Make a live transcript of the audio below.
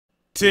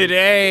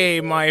Today,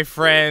 my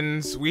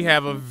friends, we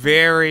have a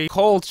very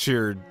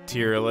cultured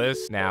tier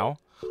list. Now,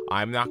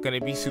 I'm not going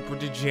to be super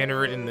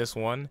degenerate in this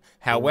one.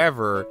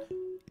 However,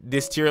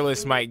 this tier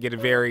list might get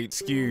very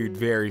skewed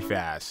very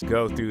fast.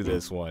 Go through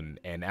this one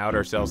and out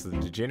ourselves as the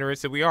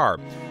degenerates that we are.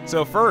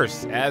 So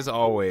first, as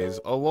always,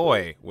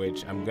 Aloy,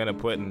 which I'm going to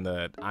put in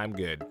the I'm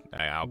good.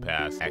 I'll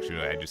pass.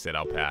 Actually, I just said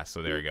I'll pass,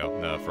 so there you go.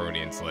 The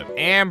Freudian slip.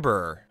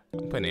 Amber.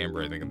 I'm putting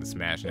Amber, I think, in the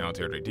Smash Now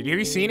territory. Have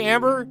you seen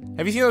Amber?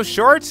 Have you seen those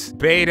shorts?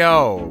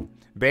 Beto.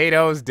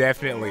 Beto's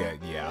definitely a,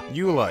 yeah.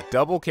 Eula,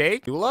 double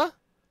cake? Eula?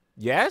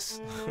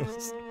 Yes?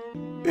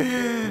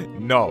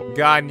 No,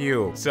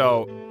 Ganyu.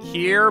 So,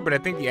 here, but I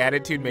think the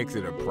attitude makes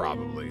it a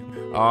probably.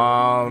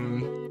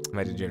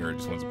 My degenerate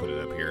just wants to put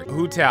it up here.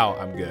 Hu Tao,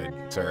 I'm good.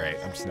 It's alright,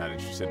 I'm just not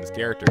interested in this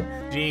character.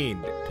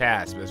 Jean,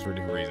 pass, but that's for a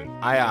different reason.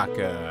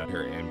 Ayaka,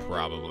 her and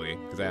probably,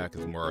 because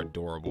Ayaka's more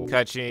adorable.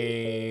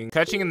 Kutching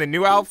in the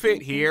new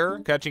outfit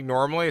here. Kutching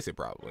normally, I say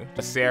probably.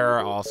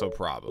 Sarah, also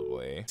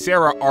probably.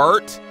 Sarah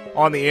Art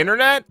on the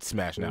internet?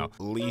 Smash Now.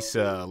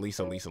 Lisa.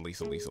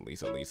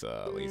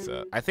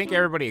 I think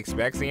everybody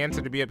expects the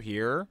answer to be up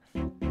here.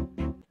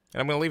 And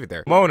I'm gonna leave it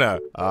there.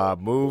 Mona,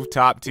 move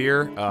top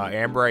tier.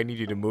 Amber, I need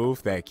you to move.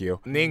 Thank you.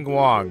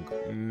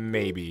 Ningguang,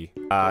 maybe.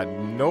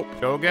 Nope.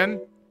 Shogun.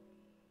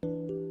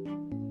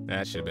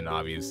 That should have been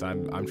obvious.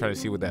 I'm trying to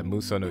see what that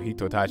Muso no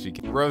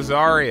Hitotachi.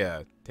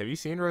 Rosaria. Have you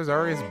seen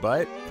Rosaria's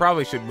butt?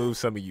 Probably should move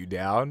some of you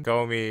down.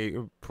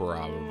 Komi,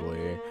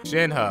 probably.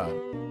 Shenhe.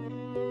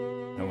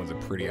 That one's a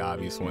pretty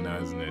obvious one now,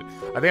 isn't it?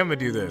 I think I'm gonna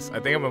do this. I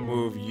think I'm gonna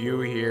move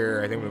you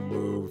here. I think I'm gonna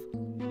move.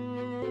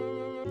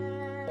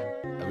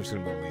 I'm just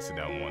gonna move Lisa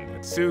down one.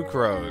 It's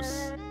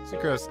Sucrose.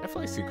 I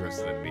feel like Sucrose is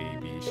a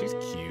baby. She's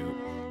cute.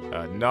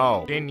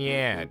 No. Jin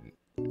Yan.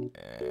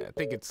 I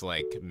think it's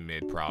like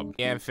mid prob.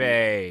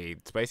 Yanfei.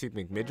 Spicy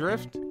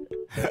McMidrift?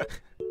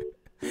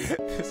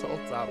 This whole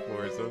top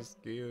floor is so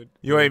skewed.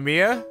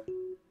 Yoimiya?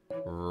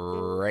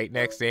 Right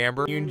next to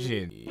Amber.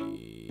 Yunjin.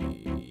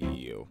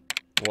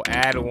 We'll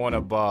add one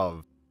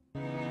above.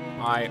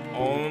 I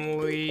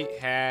only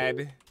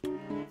had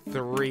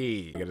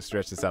 3. I gotta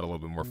stretch this out a little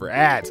bit more for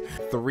ads.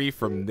 3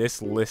 from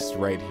this list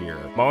right here.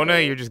 Mona,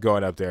 you're just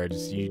going up there.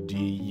 Just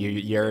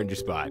you earned your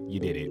spot. You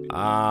did it.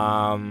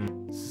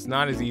 This is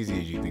not as easy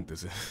as you think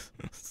this is.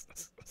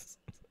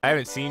 I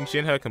haven't seen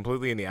Shenhe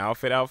completely in the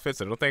outfit,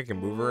 so I don't think I can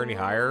move her any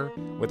higher.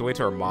 With the way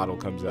till her model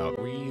comes out.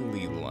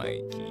 Really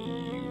like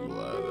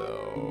Eula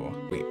though.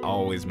 We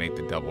always make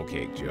the double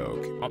cake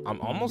joke.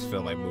 I'm almost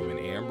feeling like moving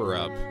Amber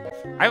up.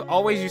 I've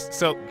always used,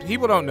 so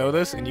people don't know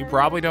this, and you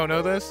probably don't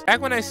know this.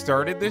 Back when I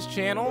started this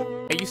channel,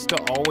 I used to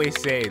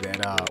always say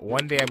that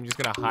one day I'm just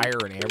gonna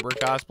hire an Amber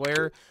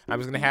cosplayer. I'm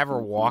just gonna have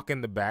her walk in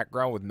the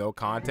background with no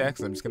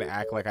context. I'm just gonna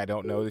act like I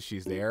don't know that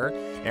she's there.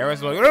 And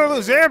everyone's like, oh,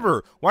 there's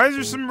Amber. Why is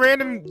there some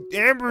random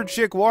Amber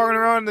chick walking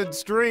around the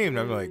stream? And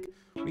I'm like,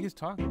 what are you guys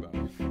talking about?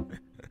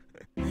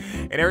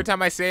 And every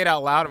time I say it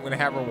out loud, I'm gonna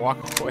have her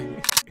walk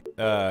away.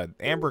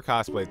 Amber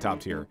cosplay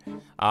top tier.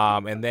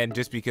 And then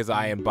just because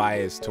I am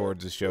biased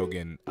towards the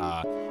Shogun,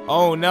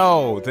 oh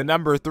no, the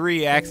number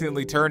 3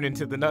 accidentally turned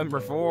into the number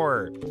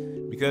 4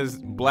 because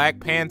Black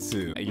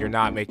Pantsu. You're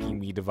not making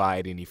me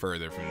divide any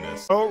further from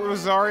this. Oh,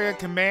 Rosaria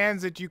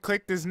commands that you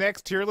click this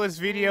next tier list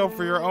video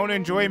for your own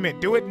enjoyment.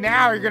 Do it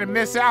now, you're gonna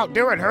miss out.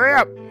 Do it, hurry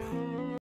up.